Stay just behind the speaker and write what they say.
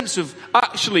sense of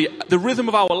actually the rhythm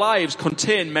of our lives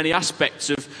contain many aspects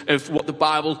of what the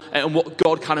Bible and what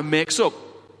God kind of makes up.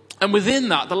 And within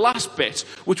that, the last bit,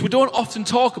 which we don't often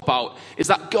talk about, is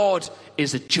that God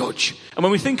is a judge. And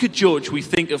when we think of judge, we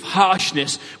think of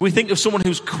harshness. We think of someone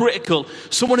who's critical,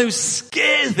 someone who's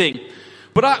scathing.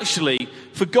 But actually,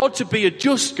 for God to be a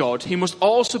just God, he must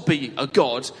also be a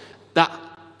God that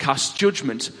casts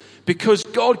judgment. Because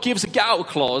God gives a get out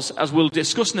clause, as we'll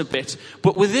discuss in a bit.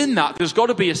 But within that, there's got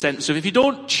to be a sense of if you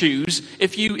don't choose,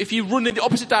 if you run in the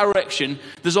opposite direction,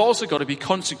 there's also got to be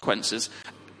consequences.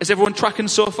 Is everyone tracking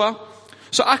so far?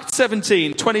 So Acts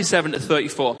 17, 27 to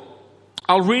 34.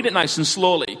 I'll read it nice and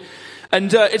slowly.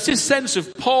 And it's this sense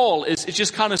of Paul is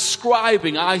just kind of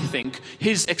scribing, I think,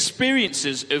 his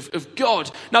experiences of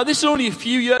God. Now, this is only a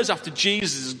few years after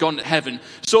Jesus has gone to heaven.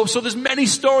 So there's many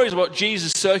stories about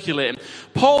Jesus circulating.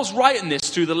 Paul's writing this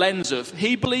through the lens of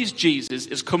he believes Jesus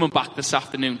is coming back this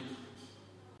afternoon.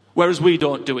 Whereas we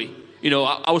don't, do we? You know,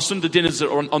 our Sunday dinners are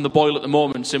on the boil at the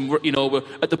moment, and we're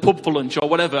at the pub for lunch or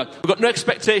whatever. We've got no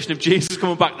expectation of Jesus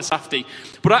coming back this afternoon.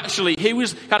 But actually, he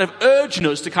was kind of urging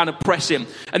us to kind of press him.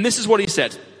 And this is what he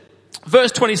said.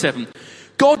 Verse 27.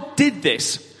 God did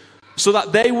this so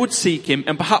that they would seek him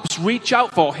and perhaps reach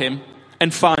out for him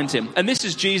and find him. And this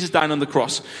is Jesus dying on the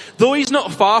cross. Though he's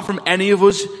not far from any of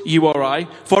us, you or I,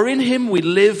 for in him we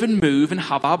live and move and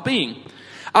have our being.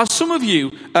 As some of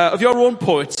you, of your own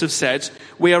poets have said,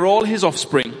 we are all his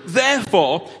offspring.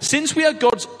 Therefore, since we are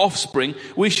God's offspring,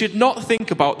 we should not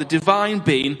think about the divine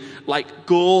being like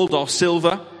gold or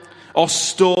silver or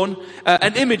stone,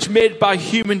 an image made by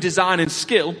human design and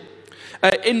skill.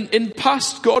 In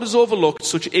past, God has overlooked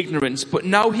such ignorance, but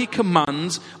now he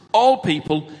commands all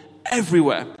people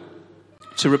everywhere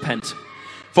to repent.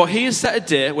 For he has set a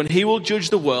day when he will judge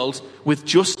the world with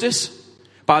justice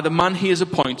by the man he has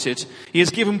appointed. He has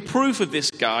given proof of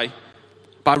this guy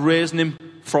by raising him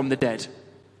from the dead.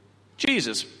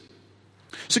 Jesus.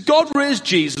 So God raised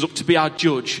Jesus up to be our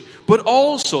judge, but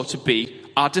also to be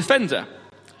our defender.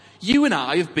 You and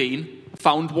I have been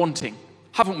found wanting,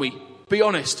 haven't we? Be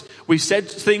honest. We've said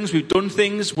things, we've done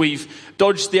things, we've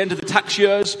dodged the end of the tax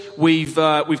years, we've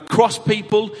crossed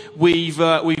people, we've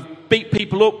beat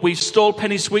people up, we've stole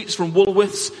penny sweets from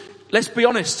Woolworths. Let's be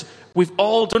honest. We've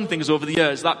all done things over the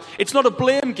years. That it's not a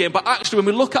blame game, but actually when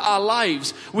we look at our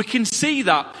lives, we can see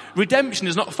that redemption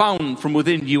is not found from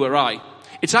within you or I.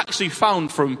 It's actually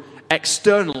found from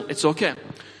external. It's okay.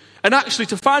 And actually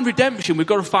to find redemption, we've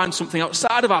got to find something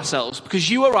outside of ourselves, because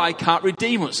you or I can't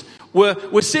redeem us.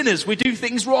 We're sinners. We do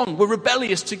things wrong. We're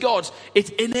rebellious to God. It's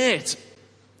innate.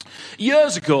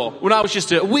 Years ago, when I was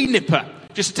just a wee nipper,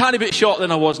 just a tiny bit shorter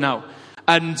than I was now,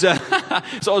 and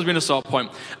it's always been a sore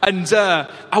point. And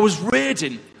I was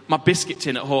raiding my biscuit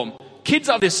tin at home. Kids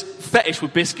have this fetish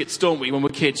with biscuits, don't we, when we're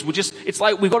kids? It's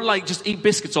like we've got to just eat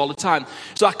biscuits all the time.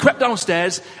 So I crept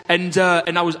downstairs and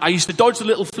I used to dodge the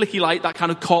little flicky light that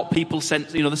kind of caught people,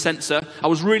 the sensor. I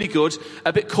was really good,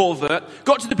 a bit covert.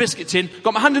 Got to the biscuit tin,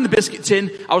 got my hand in the biscuit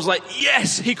tin. I was like,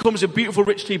 yes, here comes a beautiful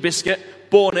rich tea biscuit.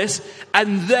 Bonus.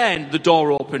 And then the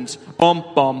door opened. Bum,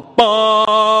 bum,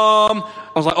 bum.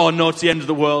 I was like, oh no, it's the end of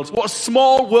the world. What a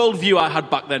small worldview I had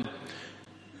back then.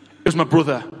 It was my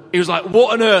brother. He was like,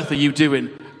 what on earth are you doing?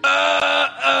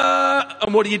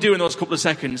 And what are you doing those couple of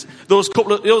seconds? Those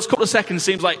couple of seconds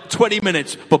seems like 20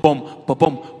 minutes. Ba-bum,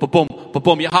 ba-bum, ba-bum,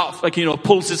 ba-bum. Your heart,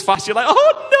 pulses fast. You're like,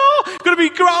 oh no, going to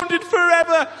be grounded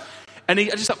forever. And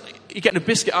you're getting a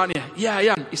biscuit, aren't you? Yeah, I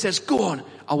am. He says, go on.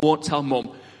 I won't tell Mum.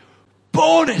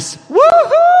 Bonus!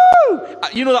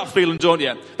 Woohoo! You know that feeling, don't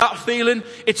you? That feeling,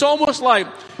 it's almost like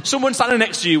someone standing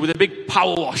next to you with a big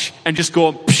power wash and just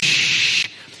going,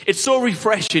 psh. It's so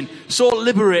refreshing, so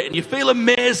liberating. You feel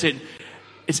amazing.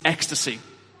 It's ecstasy.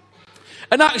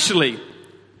 And actually,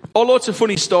 although it's a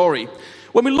funny story,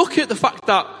 when we look at the fact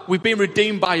that we've been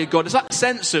redeemed by a God, there's that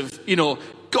sense of,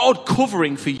 God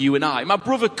covering for you and I. My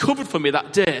brother covered for me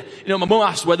that day. My mum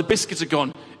asked where the biscuits had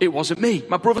gone. It wasn't me.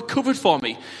 My brother covered for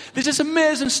me. There's this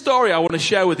amazing story I want to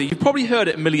share with you. You've probably heard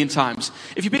it a million times.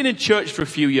 If you've been in church for a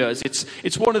few years,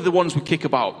 it's one of the ones we kick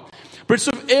about. But it's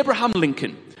of Abraham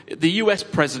Lincoln, the US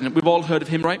president. We've all heard of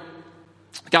him, right?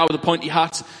 The guy with the pointy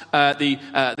hat,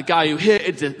 the guy who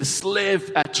hated the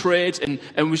slave trade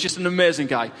and was just an amazing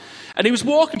guy. And he was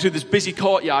walking through this busy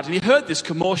courtyard and he heard this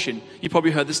commotion. You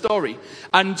probably heard the story.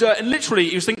 And literally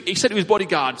he said to his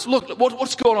bodyguards, look,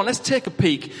 what's going on? Let's take a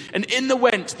peek. And in they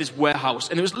went to this warehouse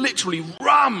and it was literally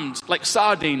rammed like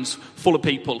sardines full of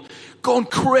people. Going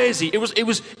crazy. It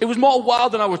was more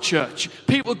wild than our church.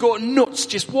 People going nuts.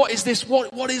 Just, what is this?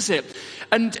 What is it?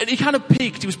 And he kind of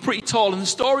peaked. He was pretty tall. And the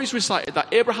story's recited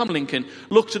that Abraham Lincoln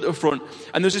looked at the front,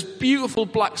 and there's this beautiful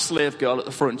black slave girl at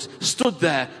the front, stood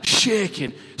there,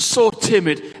 shaking, so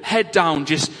timid, head down,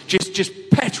 just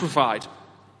petrified.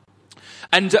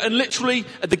 And literally,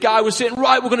 the guy was saying,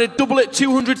 right, we're going to double it,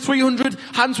 200, 300.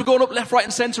 Hands were going up left, right,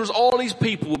 and centre as all these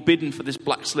people were bidding for this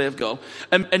black slave girl.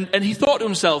 And he thought to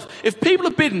himself, if people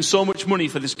are bidding so much money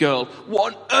for this girl,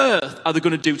 what on earth are they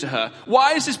going to do to her?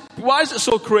 Why is it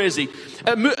so crazy?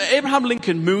 Abraham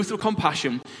Lincoln moved through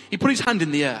compassion. He put his hand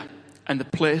in the air, and the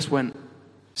place went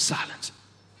silent.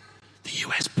 The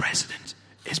US president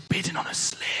is bidding on a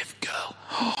slave girl.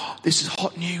 Oh, this is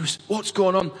hot news. What's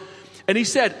going on? And he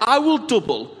said, I will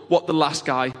double what the last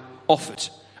guy offered.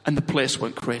 And the place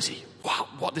went crazy. Wow,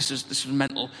 what? This is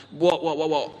mental.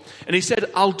 What? And he said,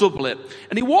 I'll double it.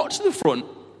 And he walked to the front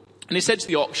and he said to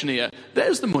the auctioneer,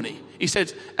 there's the money. He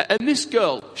said, and this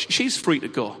girl, she's free to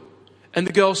go. And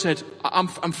the girl said, I'm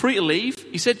free to leave.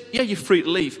 He said, yeah, you're free to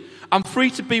leave. I'm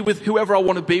free to be with whoever I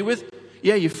want to be with.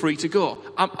 Yeah, you're free to go.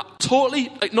 I'm totally,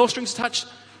 like, no strings attached.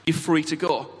 You're free to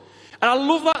go. And I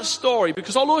love that story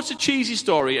because although it's a cheesy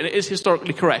story and it is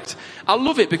historically correct, I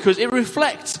love it because it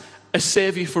reflects a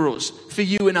saviour for us, for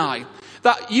you and I.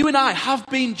 That you and I have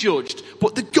been judged,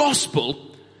 but the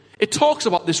gospel, it talks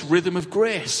about this rhythm of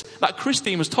grace that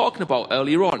Christine was talking about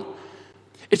earlier on.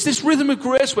 It's this rhythm of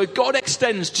grace where God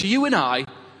extends to you and I,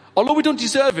 although we don't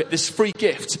deserve it, this free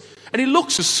gift. And he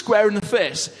looks us square in the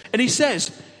face and he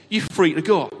says, you're free to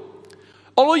go.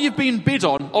 Although you've been bid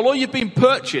on, although you've been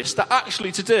purchased, that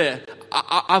actually today,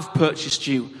 I've purchased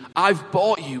you. I've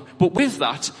bought you. But with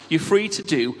that, you're free to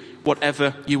do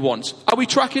whatever you want. Are we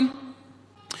tracking?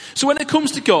 So when it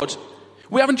comes to God,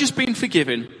 we haven't just been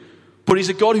forgiven, but he's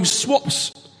a God who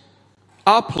swaps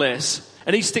our place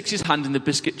and he sticks his hand in the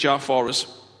biscuit jar for us.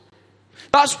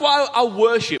 That's why our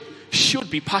worship should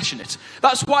be passionate.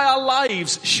 That's why our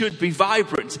lives should be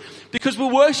vibrant. Because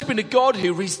we're worshipping a God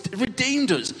who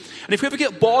redeemed us. And if we ever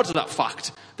get bored of that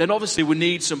fact, then obviously we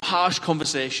need some harsh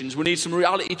conversations. We need some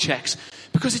reality checks.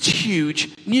 Because it's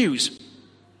huge news.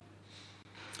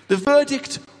 The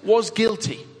verdict was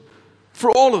guilty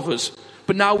for all of us.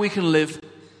 But now we can live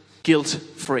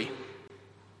guilt-free.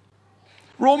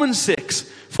 Romans 6.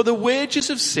 For the wages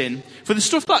of sin, for the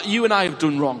stuff that you and I have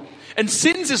done wrong. And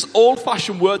sin's this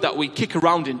old-fashioned word that we kick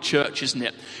around in church, isn't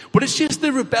it? But it's just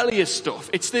the rebellious stuff.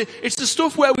 It's the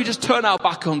stuff where we just turn our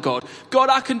back on God. God,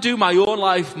 I can do my own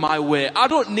life my way. I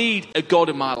don't need a God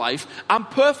in my life. I'm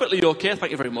perfectly okay,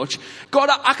 thank you very much. God,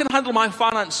 I can handle my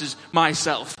finances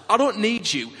myself. I don't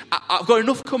need you. I've got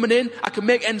enough coming in. I can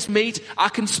make ends meet. I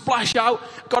can splash out.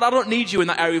 God, I don't need you in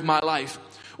that area of my life.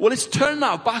 Well, it's turning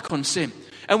our back on sin.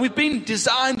 And we've been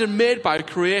designed and made by a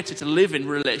creator to live in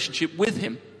relationship with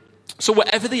him. So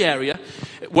whatever the area,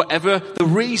 whatever the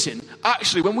reason,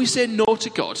 actually, when we say no to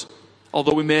God,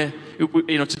 although we may,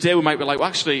 today we might be like, well,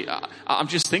 actually, I'm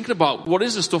just thinking about what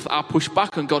is the stuff that I push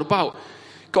back on God about.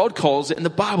 God calls it, and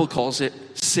the Bible calls it,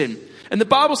 sin. And the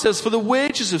Bible says, for the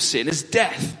wages of sin is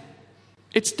death.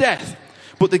 It's death.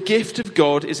 But the gift of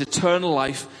God is eternal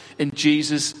life in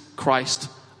Jesus Christ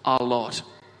our Lord.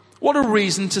 What a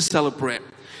reason to celebrate.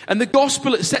 And the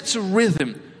gospel, it sets a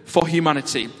rhythm for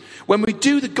humanity. When we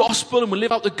do the gospel and we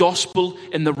live out the gospel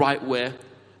in the right way,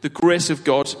 the grace of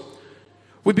God,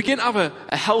 we begin to have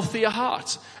a healthier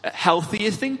heart, a healthier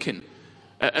thinking,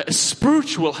 a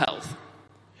spiritual health.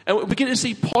 And we begin to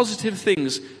see positive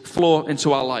things flow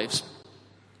into our lives.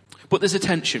 But there's a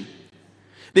tension.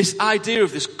 This idea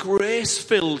of this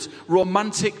grace-filled,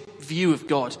 romantic view of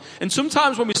God. And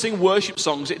sometimes when we sing worship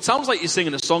songs, it sounds like you're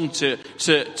singing a song to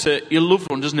your loved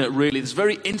one, doesn't it, really? There's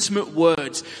very intimate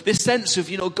words. This sense of,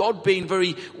 God being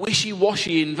very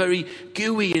wishy-washy and very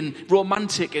gooey and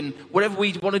romantic and whatever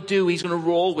we want to do, he's going to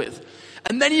roll with.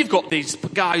 And then you've got these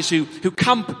guys who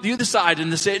camp the other side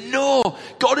and they say, no,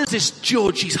 God is this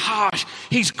judge. He's harsh.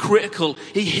 He's critical.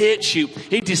 He hates you.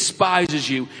 He despises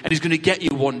you. And he's going to get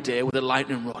you one day with a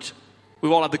lightning rod.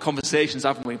 We've all had the conversations,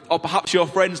 haven't we? Or perhaps your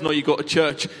friends know you go to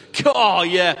church. Oh,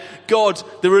 yeah, God,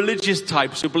 the religious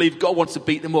types who believe God wants to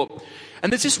beat them up.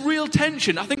 And there's this real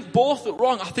tension. I think both are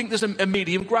wrong. I think there's a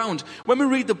medium ground. When we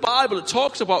read the Bible, it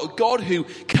talks about a God who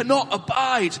cannot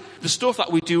abide the stuff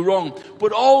that we do wrong,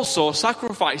 but also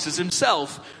sacrifices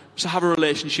himself to have a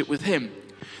relationship with him.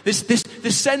 This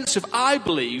sense of, I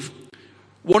believe,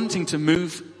 wanting to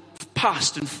move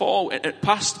past and forward,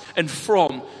 past and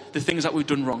from the things that we've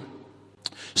done wrong.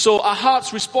 So our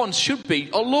heart's response should be,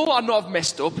 although I know I've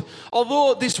messed up,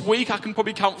 although this week I can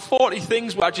probably count 40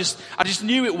 things where I just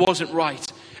knew it wasn't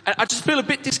right, and I just feel a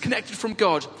bit disconnected from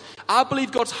God, I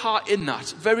believe God's heart in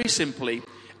that, very simply,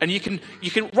 And you can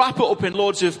wrap it up in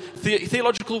loads of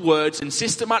theological words and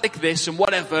systematic this and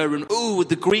whatever and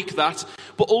the Greek that.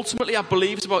 But ultimately I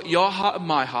believe it's about your heart and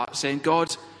my heart saying,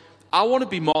 God, I want to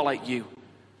be more like you.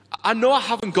 I know I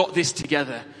haven't got this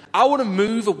together. I want to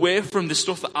move away from the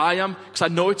stuff that I am because I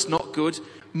know it's not good.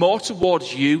 More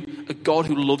towards you, a God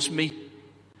who loves me.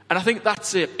 And I think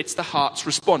that's it. It's the heart's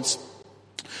response.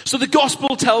 So the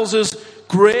gospel tells us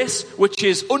grace, which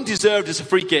is undeserved as a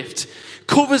free gift,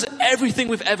 covers everything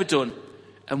we've ever done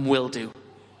and will do.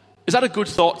 Is that a good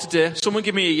thought today? Someone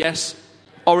give me a yes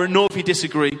or a no if you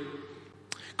disagree.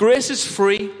 Grace is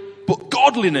free, but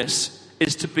godliness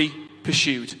is to be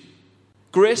pursued.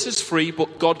 Grace is free,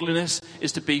 but godliness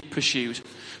is to be pursued.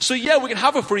 So yeah, we can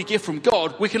have a free gift from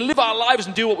God. We can live our lives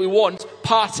and do what we want,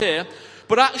 part A.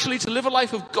 But actually, to live a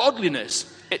life of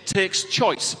godliness, it takes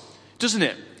choice, doesn't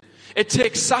it? It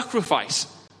takes sacrifice.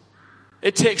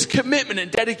 It takes commitment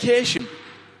and dedication,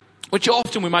 which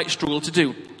often we might struggle to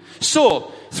do.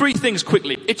 So, 3 things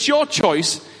quickly. It's your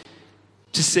choice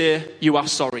to say you are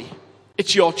sorry.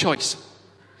 It's your choice.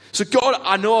 So God,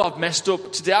 I know I've messed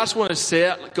up. Today I just want to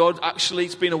say, God, actually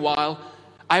it's been a while.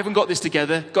 I haven't got this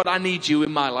together. God, I need you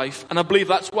in my life. And I believe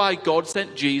that's why God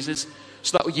sent Jesus,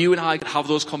 so that you and I could have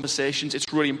those conversations.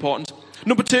 It's really important.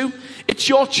 Number 2, it's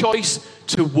your choice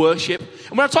to worship.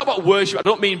 And when I talk about worship, I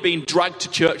don't mean being dragged to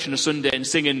church on a Sunday and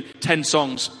singing 10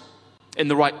 songs in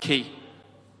the right key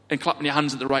and clapping your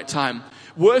hands at the right time.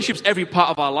 Worship's every part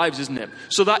of our lives, isn't it?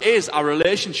 So that is our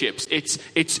relationships.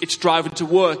 It's driving to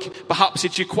work. Perhaps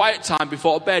it's your quiet time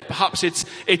before bed. Perhaps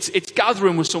it's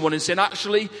gathering with someone and saying,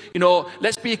 actually,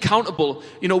 let's be accountable.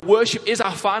 Worship is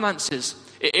our finances.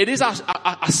 It is our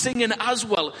singing as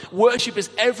well. Worship is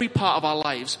every part of our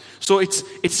lives. So it's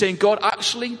saying, God,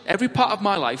 actually, every part of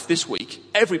my life this week,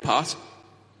 every part.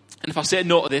 And if I say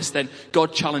no to this, then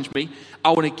God challenge me. I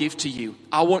want to give to you.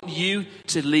 I want you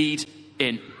to lead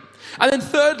in. And then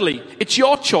thirdly, it's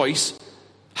your choice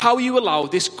how you allow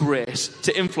this grace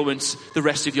to influence the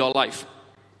rest of your life.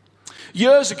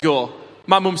 Years ago,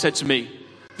 my mum said to me,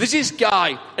 there's this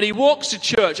guy and he walks to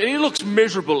church and he looks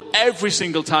miserable every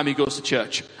single time he goes to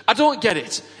church. I don't get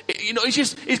it.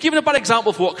 He's giving a bad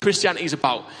example for what Christianity is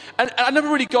about. And I never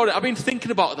really got it. I've been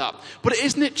thinking about that. But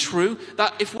isn't it true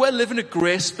that if we're living a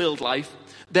grace-filled life,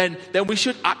 then we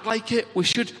should act like it. We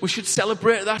should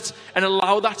celebrate that and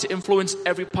allow that to influence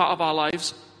every part of our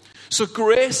lives. So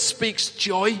grace speaks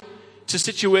joy to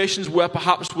situations where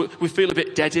perhaps we feel a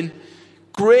bit dead in.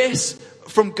 Grace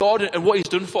from God and what he's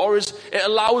done for us, it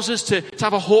allows us to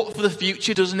have a hope for the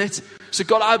future, doesn't it? So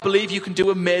God, I believe you can do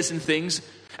amazing things.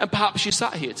 And perhaps you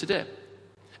sat here today.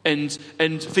 And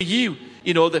for you,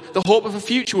 the hope of a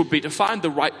future would be to find the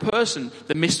right person,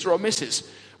 the Mr. or Mrs.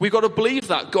 We've got to believe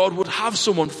that God would have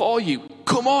someone for you.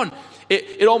 Come on.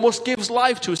 It almost gives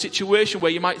life to a situation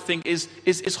where you might think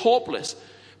is hopeless.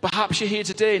 Perhaps you're here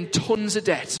today in tons of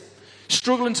debt,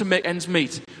 struggling to make ends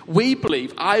meet.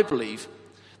 I believe,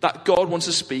 that God wants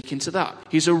to speak into that.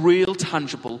 He's a real,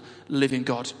 tangible, living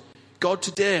God. God,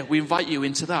 today, we invite you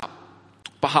into that.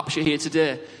 Perhaps you're here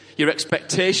today. Your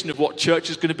expectation of what church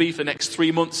is going to be for the next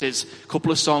 3 months is a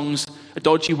couple of songs, a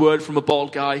dodgy word from a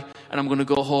bald guy, and I'm going to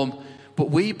go home. But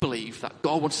we believe that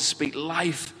God wants to speak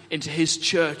life into his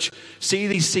church. See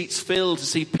these seats filled, to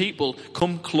see people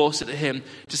come closer to him.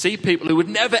 To see people who would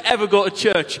never ever go to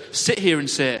church sit here and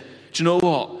say, do you know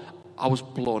what? I was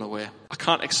blown away. I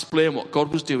can't explain what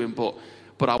God was doing, but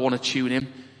I want to tune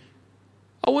in.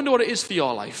 I wonder what it is for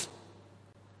your life.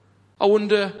 I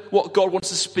wonder what God wants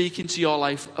to speak into your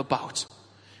life about.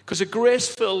 Because a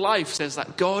grace-filled life says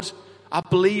that, God, I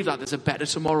believe that there's a better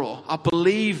tomorrow. I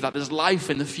believe that there's life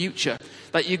in the future.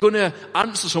 That you're going to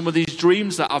answer some of these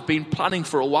dreams that I've been planning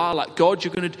for a while. That, God,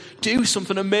 you're going to do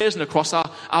something amazing across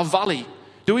our valley.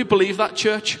 Do we believe that,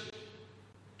 church?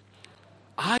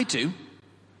 I do.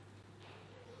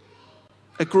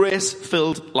 A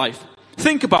grace-filled life.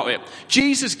 Think about it.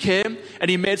 Jesus came and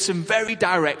he made some very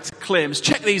direct claims.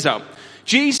 Check these out.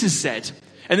 Jesus said,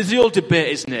 and there's the old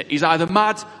debate, isn't it? He's either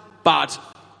mad, bad,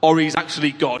 or he's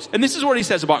actually God. And this is what he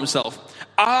says about himself.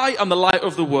 I am the light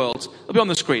of the world. It'll be on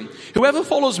the screen. Whoever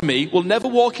follows me will never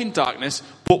walk in darkness,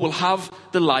 but will have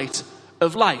the light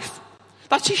of life.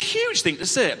 That's a huge thing to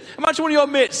say. Imagine one of your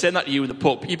mates saying that to you in the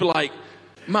pub. You'd be like,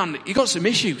 man, you got some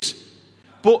issues.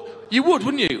 But you would,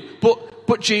 wouldn't you?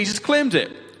 But Jesus claimed it.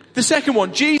 The second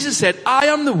one, Jesus said, I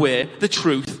am the way, the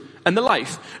truth, and the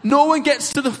life. No one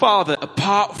gets to the Father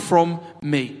apart from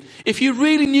me. If you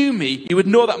really knew me, you would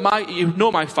know that you would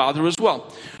know my Father as well.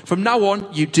 From now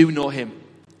on, you do know him,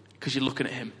 because you're looking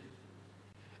at him.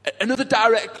 Another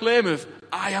direct claim of,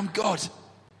 I am God.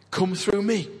 Come through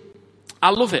me. I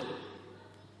love it.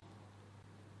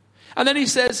 And then he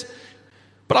says,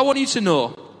 but I want you to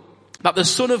know that the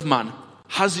Son of Man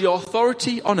has the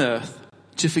authority on earth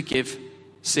to forgive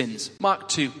sins. Mark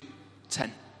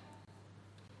 2:10.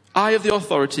 I have the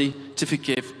authority to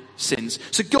forgive sins.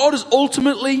 So God has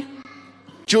ultimately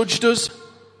judged us,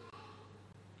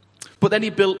 but then he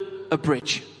built a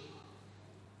bridge.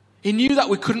 He knew that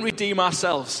we couldn't redeem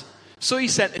ourselves, so he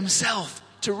sent himself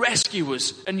to rescue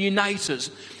us and unite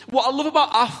us. What I love about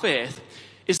our faith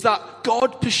is that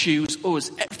God pursues us.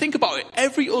 Think about it.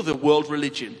 Every other world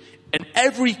religion and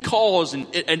every cause and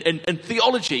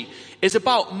theology is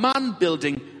about man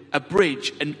building a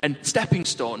bridge and stepping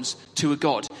stones to a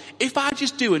God. If I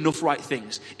just do enough right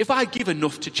things, if I give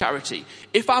enough to charity,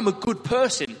 if I'm a good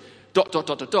person, ...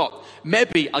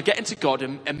 maybe I'll get into God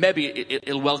and maybe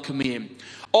he'll welcome me in.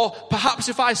 Or perhaps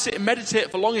if I sit and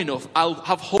meditate for long enough, I'll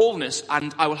have wholeness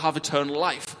and I will have eternal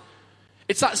life.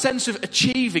 It's that sense of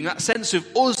achieving, that sense of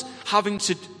us having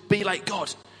to be like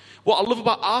God. What I love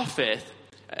about our faith,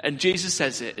 and Jesus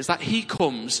says it, is that he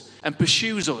comes and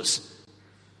pursues us.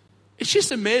 It's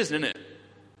just amazing, isn't it?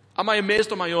 Am I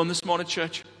amazed on my own this morning,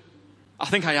 church? I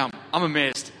think I am. I'm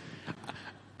amazed.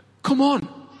 Come on.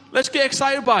 Let's get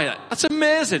excited by it. That's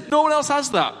amazing. No one else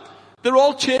has that. They're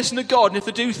all chasing the God, and if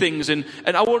they do things, and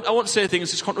I won't say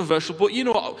things that's controversial, but you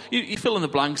know what, you fill in the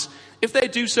blanks. If they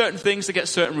do certain things, they get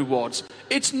certain rewards.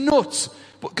 It's nuts.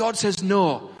 But God says,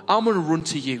 no, I'm going to run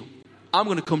to you. I'm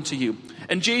going to come to you.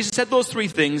 And Jesus said those three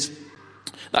things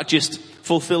that just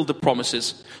fulfilled the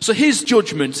promises. So his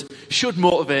judgment should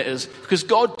motivate us, because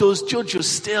God does judge us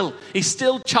still. He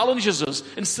still challenges us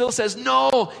and still says,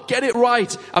 no, get it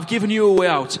right. I've given you a way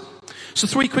out. So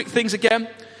three quick things again.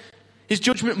 His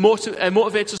judgment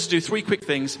motivates us to do three quick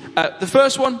things. The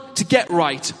first one, to get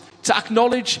right, to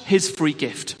acknowledge his free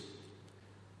gift.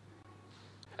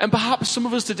 And perhaps some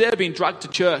of us today are being dragged to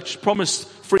church, promised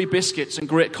free biscuits and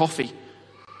great coffee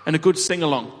and a good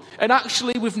sing-along. And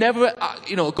actually, we've never,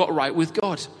 got right with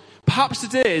God. Perhaps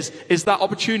today is that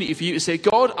opportunity for you to say,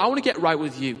 God, I want to get right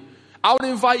with you. I want to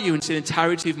invite you into the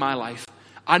entirety of my life.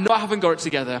 I know I haven't got it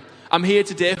together. I'm here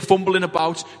today fumbling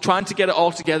about, trying to get it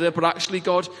all together. But actually,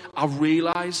 God, I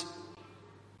realize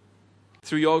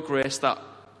through your grace that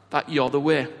you're the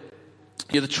way.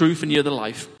 You're the truth and you're the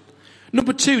life.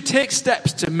 Number 2, take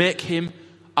steps to make him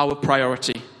our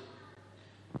priority.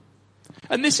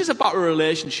 And this is about a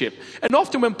relationship. And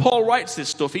often when Paul writes this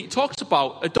stuff, he talks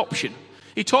about adoption.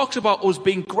 He talks about us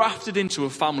being grafted into a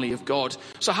family of God.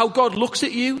 So how God looks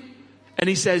at you and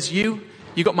he says, you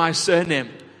got my surname.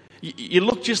 You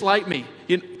look just like me.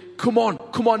 Come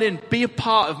on in. Be a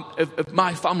part of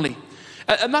my family.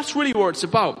 And that's really what it's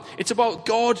about. It's about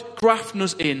God grafting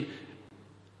us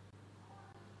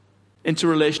into a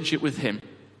relationship with him,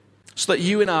 so that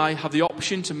you and I have the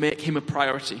option to make him a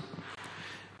priority.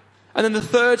 And then the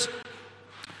third,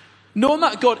 knowing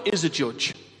that God is a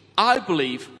judge, I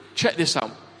believe, check this out,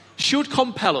 should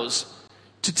compel us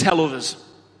to tell others.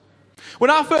 When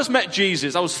I first met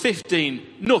Jesus, I was 15,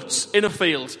 nuts, in a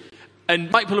field, and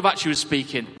Mike Pilavachi was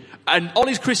speaking, and all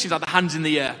these Christians had their hands in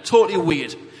the air, totally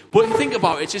weird. But if you think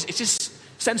about it, it's just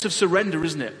sense of surrender,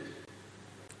 isn't it?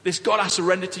 This God, I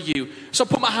surrender to you. So I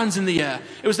put my hands in the air.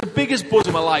 It was the biggest buzz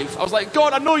of my life. I was like,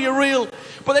 God, I know you're real.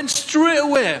 But then straight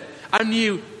away, I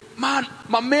knew, man,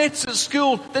 my mates at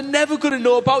school, they're never going to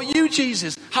know about you,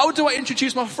 Jesus. How do I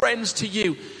introduce my friends to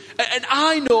you? And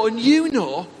I know, and you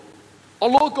know,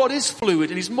 although God is fluid,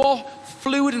 and he's more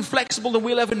fluid and flexible than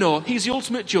we'll ever know, he's the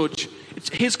ultimate judge. It's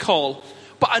his call.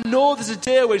 But I know there's a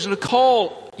day where he's going to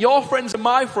call your friends and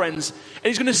my friends, and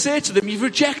he's going to say to them, you've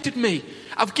rejected me.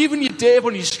 I've given you Dave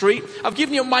on your street. I've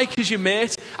given you Mike as your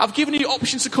mate. I've given you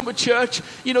options to come to church.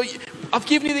 I've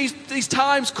given you these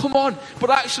times. Come on. But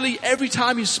actually, every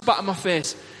time you spat in my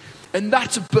face. And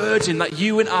that's a burden that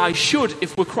you and I should,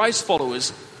 if we're Christ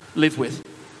followers, live with.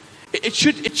 It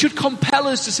should compel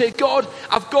us to say, God,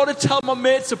 I've got to tell my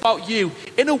mates about you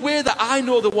in a way that I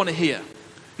know they want to hear.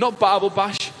 Not Bible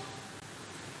bash.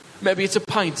 Maybe it's a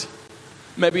pint.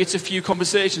 Maybe it's a few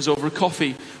conversations over a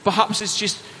coffee. Perhaps it's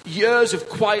just years of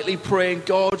quietly praying,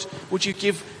 God, would you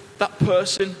give that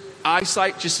person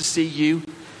eyesight just to see you?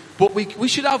 But we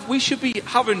should be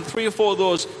having 3 or 4 of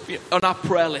those on our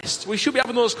prayer list. We should be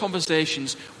having those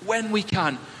conversations when we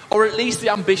can, or at least the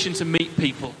ambition to meet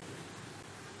people.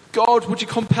 God, would you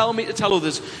compel me to tell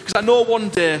others? Because I know one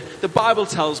day, the Bible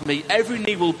tells me, every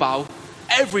knee will bow,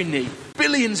 every knee,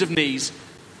 billions of knees.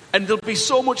 And there'll be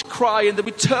so much cry and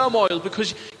there'll be turmoil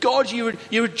because God, you're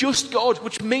a just God,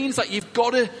 which means that you've got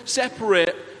to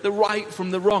separate the right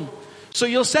from the wrong. So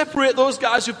you'll separate those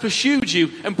guys who pursued you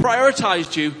and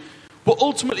prioritized you But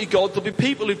ultimately, God, there'll be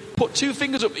people who put two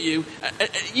fingers up at you, and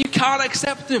you can't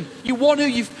accept them. You want to,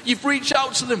 you've reached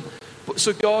out to them. But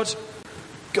so God,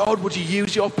 would you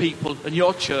use your people and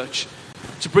your church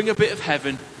to bring a bit of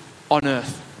heaven on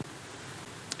earth?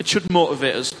 It should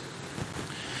motivate us.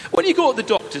 When you go to the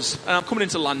doctors, and I'm coming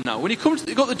into land now, when you go to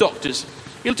the doctors,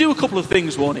 he'll do a couple of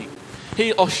things, won't he?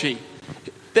 He or she.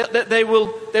 They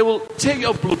will take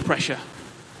your blood pressure.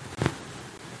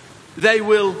 They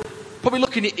will probably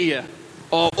look in your ear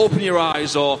or open your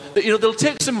eyes, or they'll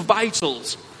take some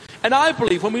vitals. And I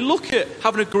believe when we look at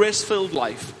having a grace-filled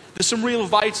life, there's some real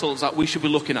vitals that we should be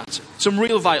looking at. Some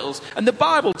real vitals. And the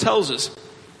Bible tells us,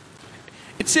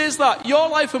 it says that your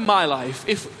life and my life,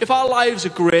 if our lives are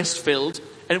grace-filled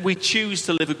and we choose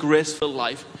to live a grace-filled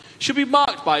life, should be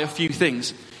marked by a few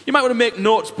things. You might want to make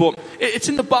notes, but it's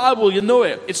in the Bible, you know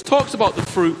it. It talks about the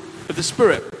fruit of the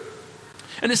Spirit.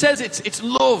 And it says it's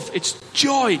love, it's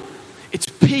joy, it's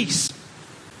peace,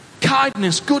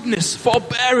 kindness, goodness,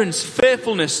 forbearance,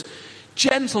 faithfulness,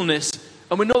 gentleness,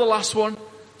 and we know the last one,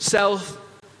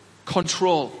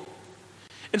 self-control.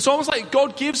 And it's almost like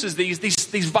God gives us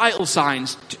these vital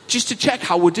signs just to check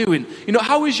how we're doing.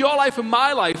 How is your life and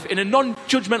my life in a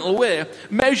non-judgmental way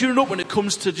measuring up when it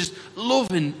comes to just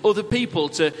loving other people,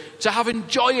 to having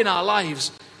joy in our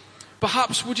lives?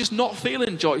 Perhaps we're just not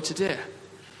feeling joy today.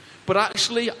 But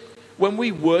actually, when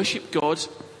we worship God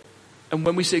and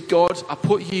when we say, God, I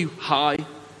put you high,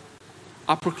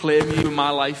 I proclaim you in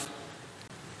my life,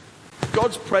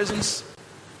 God's presence,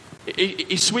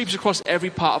 He sweeps across every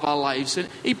part of our lives, and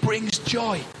He brings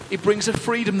joy. He brings a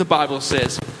freedom, the Bible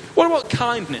says. What about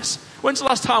kindness? When's the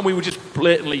last time we were just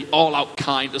blatantly all out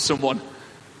kind to someone?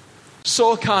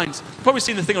 So kind. You've probably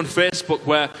seen the thing on Facebook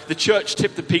where the church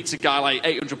tipped the pizza guy like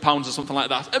 £800 or something like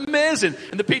that. Amazing.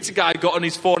 And the pizza guy got on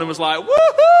his phone and was like,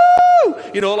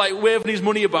 woohoo! Like waving his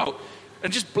money about.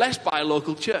 And just blessed by a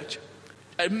local church.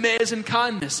 Amazing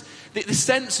kindness. The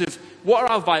sense of what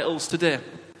are our vitals today?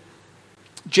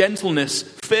 Gentleness,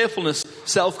 faithfulness,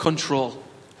 self-control.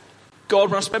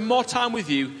 God, when I spend more time with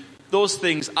you, those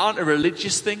things aren't a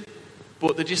religious thing,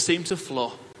 but they just seem to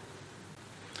flow.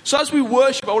 So as we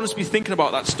worship, I want us to be thinking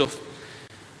about that stuff.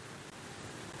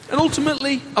 And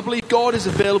ultimately, I believe God is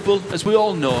available, as we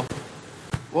all know.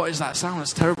 What is that sound?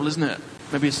 That's terrible, isn't it?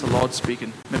 Maybe it's the Lord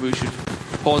speaking. Maybe we should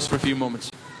pause for a few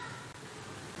moments.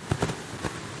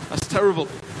 That's terrible.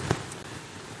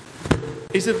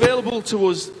 He's available to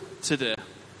us today.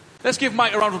 Let's give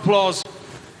Mike a round of applause.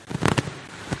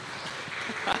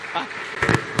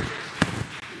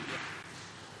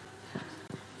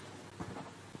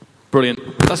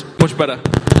 Brilliant. That's much better.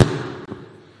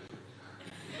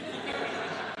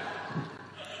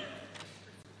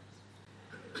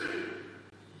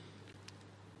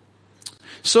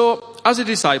 So, as a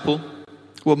disciple,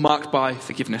 we're marked by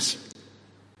forgiveness.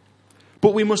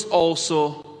 But we must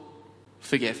also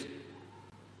forgive.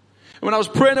 And when I was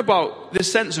praying about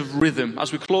this sense of rhythm,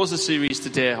 as we close the series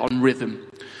today on rhythm,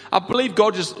 I believe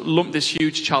God just lumped this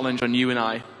huge challenge on you and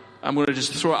I. I'm going to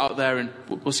just throw it out there and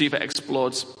we'll see if it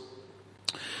explodes.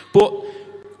 But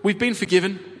we've been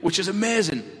forgiven, which is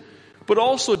amazing. But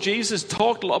also Jesus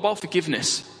talked a lot about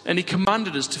forgiveness, and he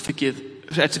commanded us to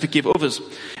forgive others.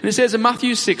 And it says in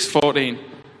Matthew 6:14,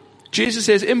 Jesus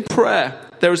says, in prayer,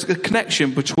 there is a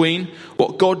connection between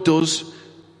what God does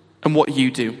and what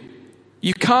you do.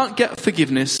 You can't get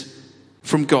forgiveness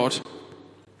from God,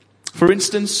 for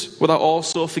instance, without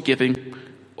also forgiving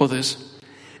others.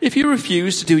 If you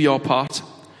refuse to do your part,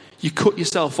 you cut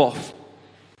yourself off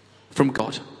from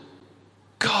God.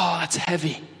 God, that's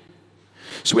heavy.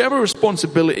 So we have a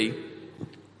responsibility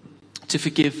to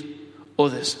forgive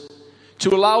others, to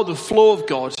allow the flow of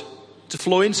God to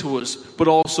flow into us, but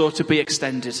also to be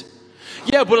extended.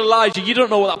 Yeah, but Elijah, you don't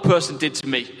know what that person did to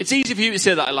me. It's easy for you to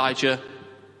say that, Elijah.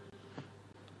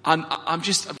 And I'm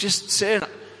just saying,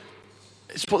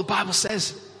 it's what the Bible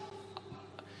says.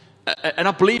 And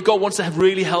I believe God wants to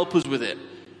really help us with it.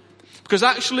 Because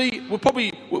actually, we're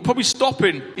probably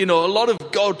stopping, a lot of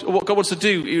what God wants to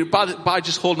do by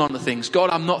just holding on to things. God,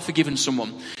 I'm not forgiving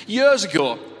someone. Years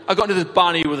ago, I got into the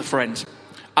barney with a friend.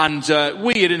 And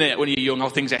weird, isn't it, when you're young, how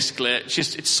things escalate.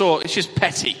 It's just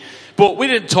petty. But we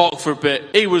didn't talk for a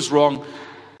bit. He was wrong.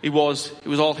 It was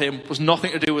all him. It was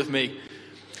nothing to do with me.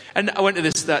 And I went to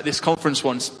this conference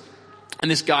once. And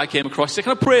this guy came across. He said,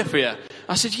 can I pray for you?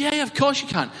 I said, yeah, of course you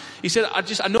can. He said,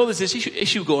 I know there's this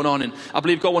issue going on, and I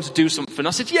believe God wants to do something.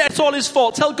 I said, yeah, it's all his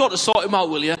fault. Tell God to sort him out,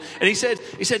 will you? And he said,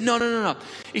 no.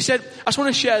 He said, I just want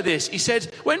to share this. He said,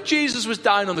 when Jesus was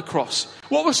dying on the cross,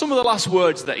 what were some of the last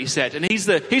words that he said? And he's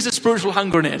the spiritual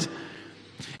hand grenade.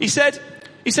 He said,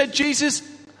 Jesus,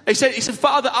 He said,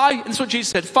 Father, and that's what Jesus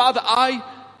said, Father, I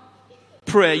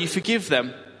pray you forgive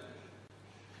them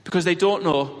because they don't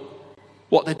know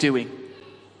what they're doing.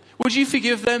 Would you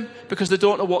forgive them because they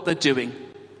don't know what they're doing?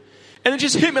 And it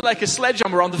just hit me like a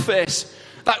sledgehammer on the face.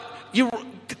 That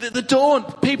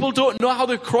people don't know how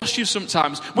to cross you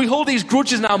sometimes. We hold these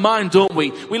grudges in our mind, don't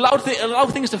we? We allow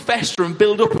things to fester and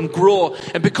build up and grow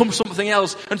and become something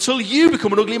else until you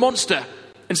become an ugly monster.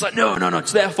 And it's like, no,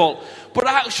 it's their fault. But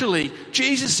actually,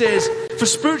 Jesus says, for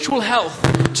spiritual health,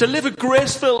 to live a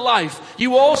grace-filled life,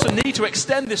 you also need to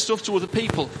extend this stuff to other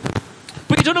people.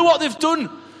 But you don't know what they've done.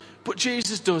 But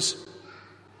Jesus does.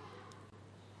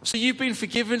 So you've been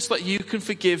forgiven so that you can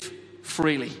forgive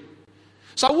freely.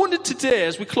 So I wondered today,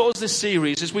 as we close this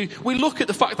series, as we look at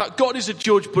the fact that God is a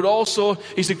judge, but also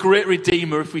He's a great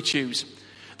redeemer if we choose.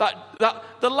 That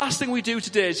the last thing we do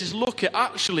today is just look at,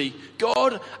 actually,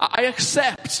 God, I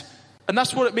accept, and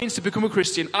that's what it means to become a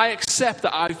Christian. I accept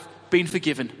that I've been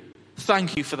forgiven.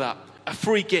 Thank you for that. A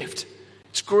free gift.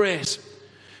 It's grace.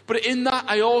 But in that,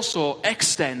 I also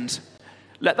extend.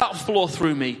 Let that flow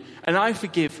through me, and I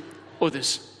forgive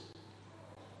others.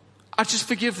 I just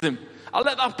forgive them. I'll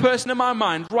let that person in my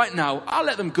mind right now, I'll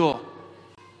let them go.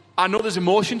 I know there's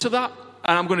emotion to that,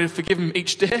 and I'm going to forgive them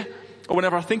each day or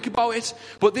whenever I think about it.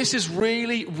 But this is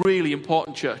really, really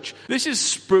important, church. This is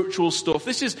spiritual stuff.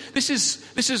 This is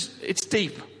it's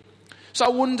deep. So I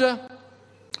wonder,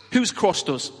 who's crossed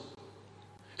us?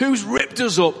 Who's ripped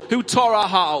us up? Who tore our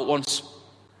heart out once?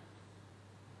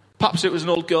 Perhaps it was an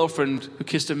old girlfriend who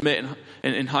kissed a mate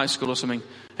in high school or something,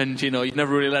 and you'd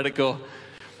never really let it go.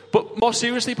 But more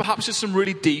seriously, perhaps it's some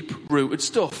really deep-rooted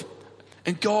stuff.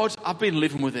 And God, I've been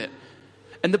living with it.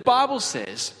 And the Bible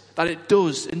says that it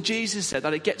does, and Jesus said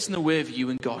that it gets in the way of you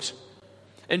and God.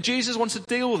 And Jesus wants to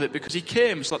deal with it because He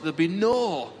came so that there'll be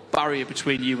no barrier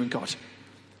between you and God.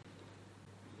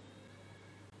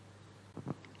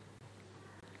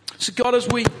 So God, as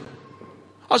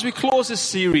we close this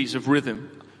series of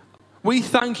Rhythm, we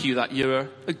thank you that you're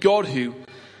a God who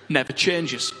never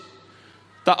changes.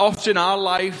 That often our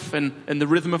life and the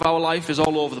rhythm of our life is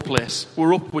all over the place.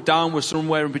 We're up, we're down, we're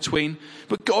somewhere in between.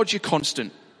 But God, you're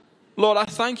constant. Lord, I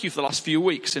thank you for the last few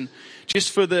weeks and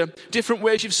just for the different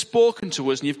ways you've spoken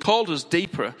to us and you've called us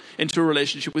deeper into a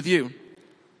relationship with you.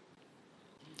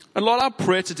 And Lord, I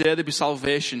pray today there'll be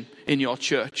salvation in your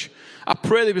church. I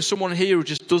pray there'll be someone here who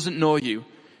just doesn't know you,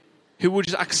 who would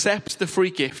just accept the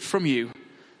free gift from you,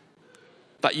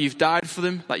 that you've died for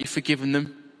them, that you've forgiven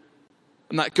them,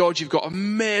 and that, God, you've got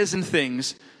amazing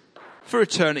things for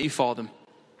eternity for them.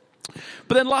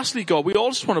 But then lastly, God, we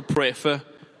also want to pray for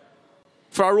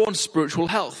our own spiritual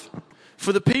health.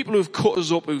 For the people who've cut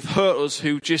us up, who've hurt us,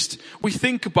 who we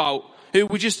think about, who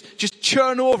we just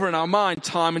churn over in our mind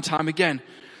time and time again.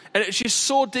 And it's just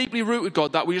so deeply rooted,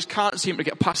 God, that we just can't seem to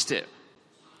get past it.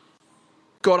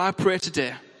 God, I pray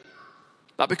today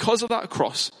that because of that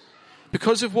cross,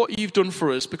 because of what you've done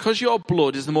for us, because your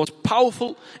blood is the most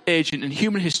powerful agent in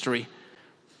human history,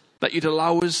 that you'd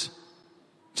allow us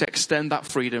to extend that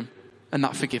freedom and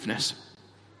that forgiveness.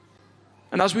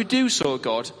 And as we do so,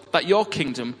 God, that your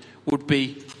kingdom would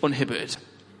be uninhibited.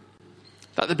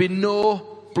 That there'd be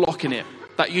no blocking it.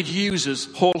 That you'd use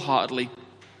us wholeheartedly